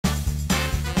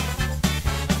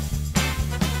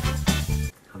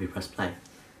press play?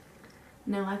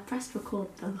 No, I pressed record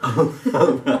though.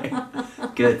 Oh, right.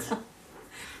 Good.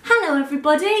 Hello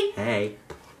everybody! Hey.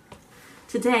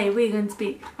 Today we're going to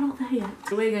be, not there yet,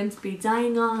 we're going to be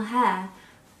dyeing our hair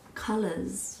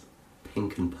colours.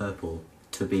 Pink and purple,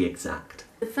 to be exact.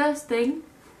 The first thing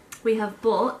we have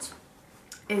bought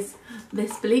is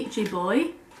this bleachy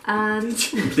boy and...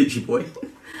 Bleachy boy?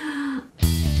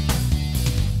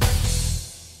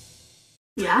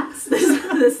 Yes,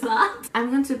 there's that. I'm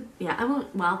going to, yeah, I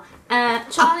won't, well,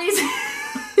 Charlie's...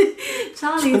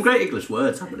 Some great English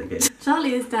words happening here.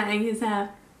 Charlie is dyeing his hair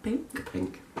pink.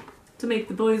 Pink. To make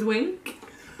the boys wink.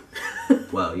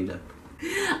 Well, you know.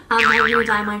 And I'm going to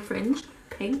dye my fringe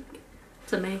pink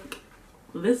to make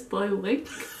this boy wink.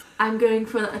 I'm going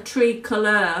for a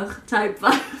tricolour type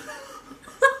vibe.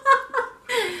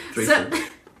 Threesome.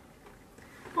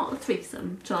 Not a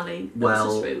threesome, Charlie. That's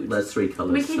Well, just rude. there's 3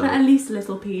 colours. We keep so... it at least a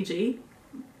little PG.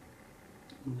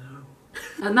 No.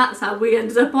 And that's how we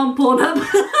ended up on Pornhub.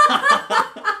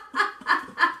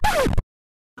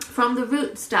 From the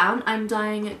roots down, I'm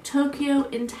dyeing it Tokyo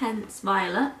Intense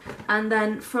Violet. And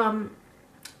then from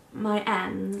my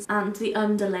ends and the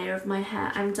underlayer of my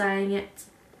hair, I'm dyeing it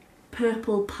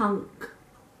Purple Punk.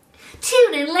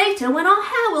 Tune in later when our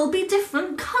hair will be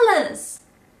different colours.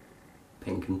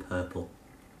 Pink and purple.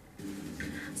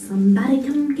 Somebody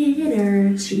come get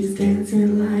her, she's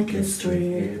dancing like a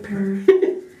stripper.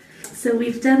 So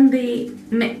we've done the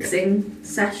mixing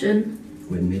session.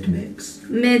 We're mid-mix.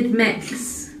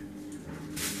 Mid-mix.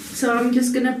 So I'm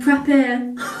just gonna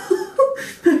prepare.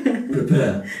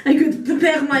 Prepare? I could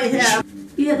prepare my hair.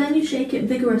 Yeah, then you shake it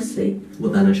vigorously.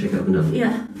 Well, then I shake it up and down.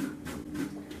 Yeah.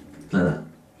 Like that?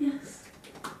 Yes.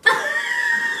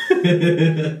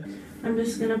 I'm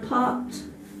just gonna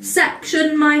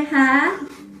section my hair.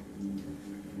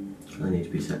 I need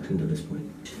to be sectioned at this point.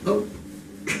 Oh!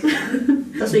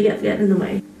 That's what you get for getting in the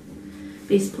way.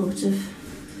 Be supportive.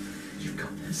 You've got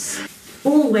this.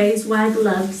 Always wear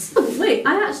gloves. Oh wait,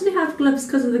 I actually have gloves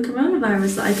because of the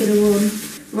coronavirus that I could have worn.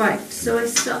 Right, so I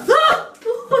start.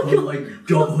 Oh my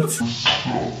god!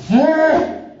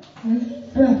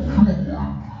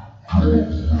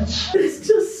 It's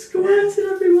just squirting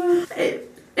everywhere.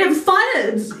 It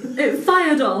fired! It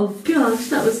fired off. Gosh,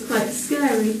 that was quite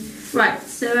scary. Right,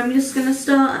 so I'm just going to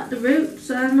start at the roots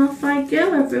and off I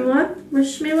go, everyone.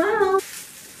 Wish me well.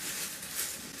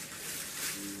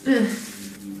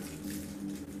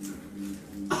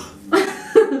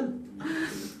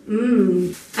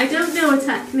 I don't know a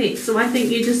technique, so I think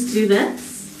you just do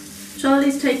this.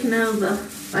 Charlie's taken over.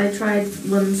 I tried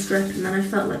one strip and then I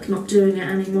felt like not doing it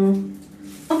anymore.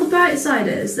 On the bright side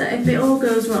is that if it all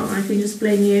goes wrong, I can just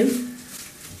blame you.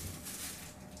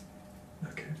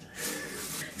 Okay.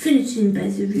 Finishing by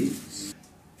the roots.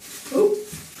 Oh!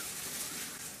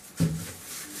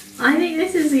 I think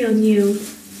this is your new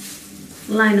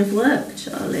line of work,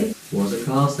 Charlie. Was a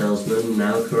car salesman,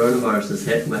 now coronavirus has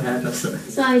hit my hairdresser.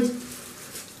 Side.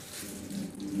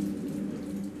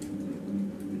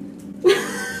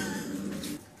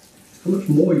 How much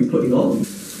more are you putting on?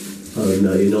 Oh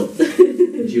no, you're not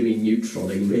Jimmy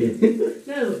Neutroning me.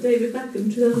 No, David Beckham,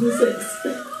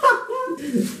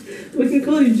 2006. We can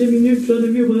call you Jimmy Neutron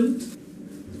if you want.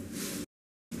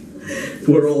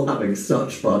 We're all having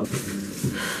such fun.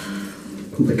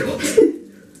 Oh my god.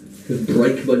 Could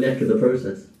break my neck in the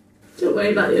process. Don't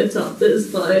worry about your top, it's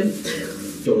fine.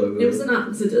 It was an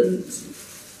accident.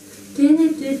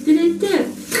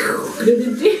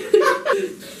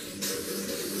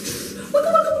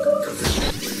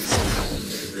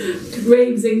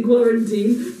 Raves in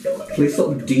quarantine. Please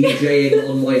stop DJing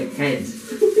on my head.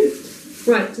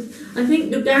 Right, I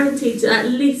think you're guaranteed to at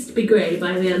least be grey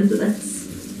by the end of this.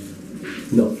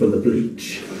 Not from the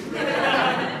bleach.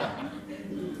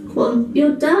 Come on,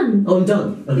 you're done. Oh, I'm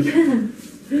done. Yeah.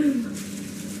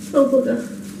 Oh bugger.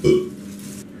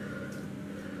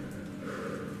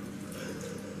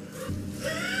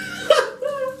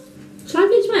 Try and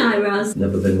bleach my eyebrows.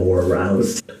 Never been more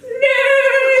aroused.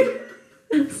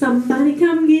 No! Somebody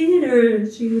come get her.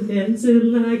 She's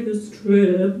dancing like a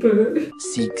stripper.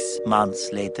 6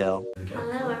 months later.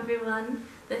 Hello everyone.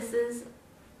 This is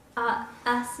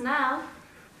us now.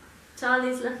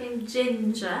 Charlie's looking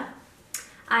ginger.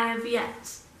 I have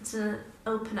yet to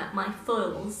open up my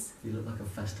foils. You look like a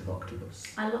festive octopus.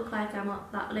 I look like I'm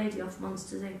that lady off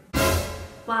Monsters Inc.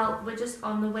 Well, we're just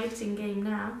on the waiting game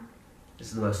now. This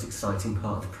is the most exciting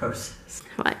part of the process.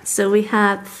 Right, so we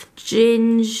have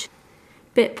ginge,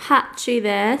 bit patchy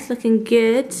there, it's looking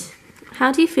good.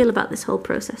 How do you feel about this whole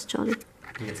process, Charlie?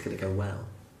 I think it's going to go well.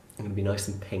 I'm going to be nice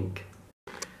and pink.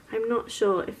 I'm not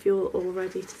sure if you're all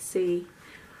ready to see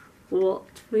what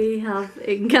we have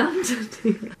encountered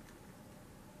here.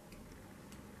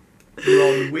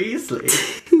 Ron Weasley.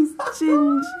 He's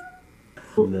ginger.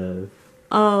 No.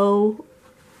 Oh.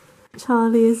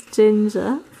 Charlie is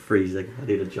ginger. Freezing. I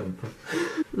need a jumper.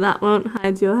 That won't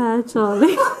hide your hair,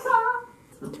 Charlie.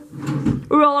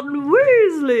 Ron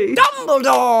Weasley!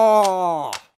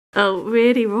 Dumbledore! Oh,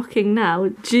 really rocking now.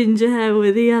 Ginger hair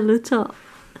with a yellow top.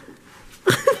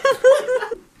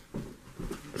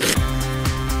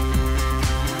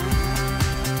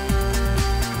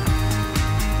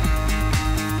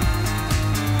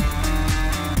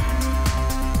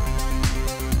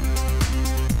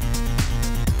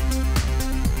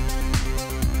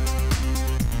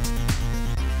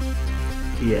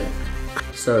 Yeah.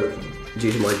 So,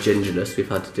 due to my gingerness, we've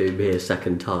had to do me a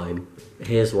second time.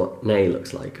 Here's what Nay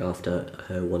looks like after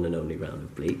her one and only round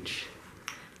of bleach.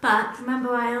 But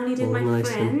remember, I only did All my nice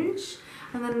fringe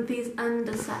and then these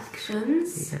under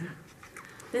sections. Yeah.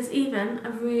 There's even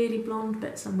a really blonde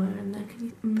bit somewhere in there. Can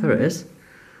you? There it is.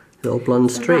 Little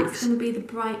blonde So streaks. that's going to be the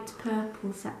bright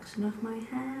purple section of my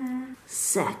hair.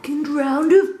 Second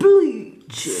round of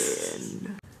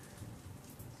bleaching.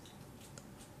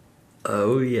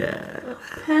 Oh yeah.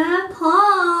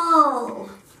 Purple.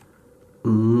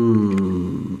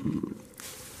 Mmm.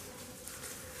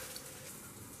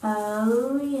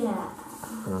 Oh yeah.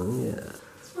 Oh yeah.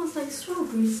 Smells like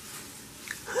strawberries.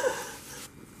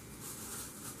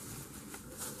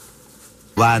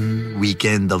 One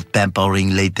weekend of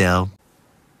pampering later.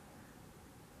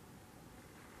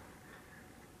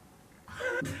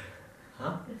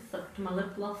 I sucked my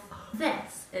lip gloss.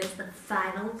 This is the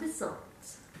final result.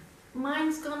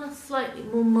 Mine's gone a slightly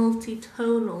more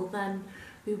multi-tonal than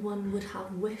one would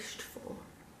have wished for.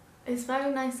 It's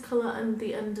very nice colour on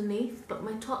the underneath, but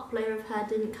my top layer of hair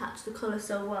didn't catch the colour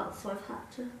so well, so I've had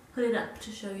to put it up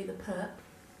to show you the perp.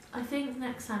 I think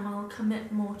next time I'll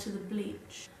commit more to the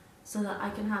bleach so that I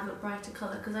can have a brighter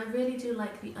colour, because I really do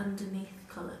like the underneath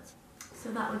colours.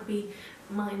 So that would be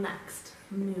my next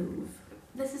move.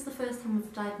 This is the first time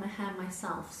I've dyed my hair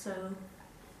myself, so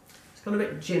It's got a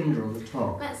bit ginger on the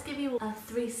top. let's give you a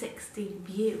 360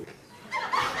 view.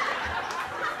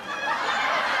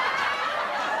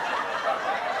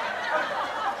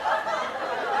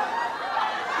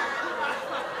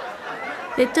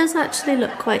 It does actually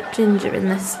look quite ginger in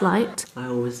this light. I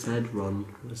always said Ron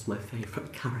was my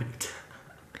favourite character.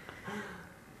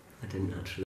 I didn't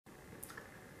actually.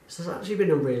 This has actually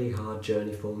been a really hard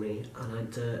journey for me, and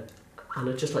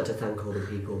I'd just like to thank all the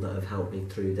people that have helped me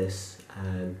through this.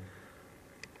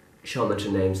 Shan't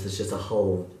mention names. There's just a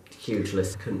whole huge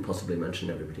list. Couldn't possibly mention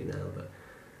everybody now,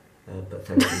 but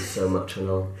thank you so much, and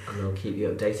I'll keep you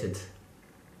updated.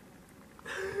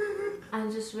 I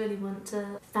just really want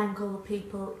to thank all the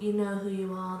people, you know who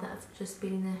you are, that have just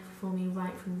been there for me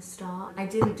right from the start. I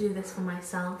didn't do this for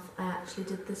myself, I actually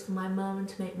did this for my mum and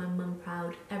to make my mum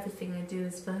proud. Everything I do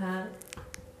is for her.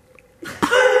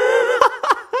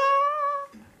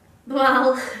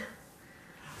 Well...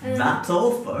 That's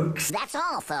all, folks. That's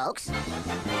all, folks.